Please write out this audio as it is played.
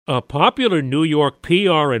A popular New York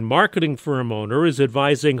PR and marketing firm owner is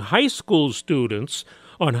advising high school students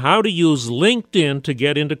on how to use LinkedIn to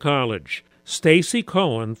get into college. Stacy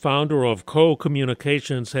Cohen, founder of Co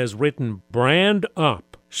Communications, has written Brand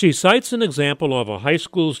Up. She cites an example of a high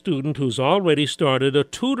school student who's already started a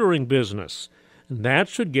tutoring business. That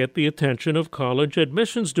should get the attention of college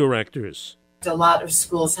admissions directors. A lot of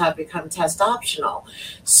schools have become test optional.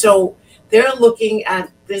 So they're looking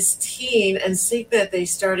at this teen and see that they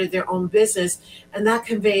started their own business, and that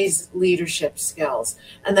conveys leadership skills.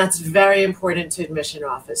 And that's very important to admission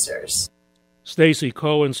officers. Stacy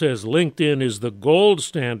Cohen says LinkedIn is the gold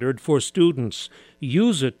standard for students.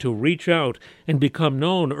 Use it to reach out and become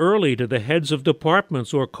known early to the heads of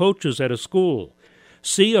departments or coaches at a school.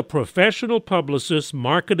 See a professional publicist's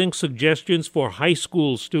marketing suggestions for high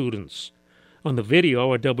school students on the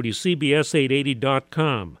video at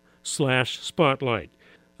WCBS880.com/spotlight.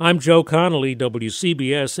 I'm Joe Connolly,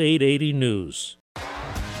 WCBS 880 News.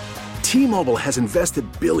 T-Mobile has invested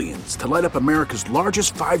billions to light up America's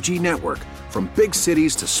largest 5G network, from big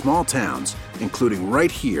cities to small towns, including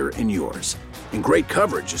right here in yours. And great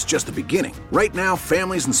coverage is just the beginning. Right now,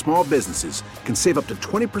 families and small businesses can save up to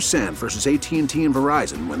 20% versus AT&T and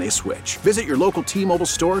Verizon when they switch. Visit your local T-Mobile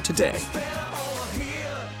store today.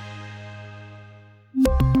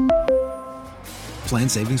 Plan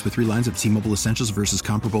savings with 3 lines of T-Mobile Essentials versus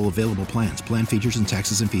comparable available plans. Plan features and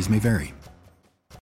taxes and fees may vary.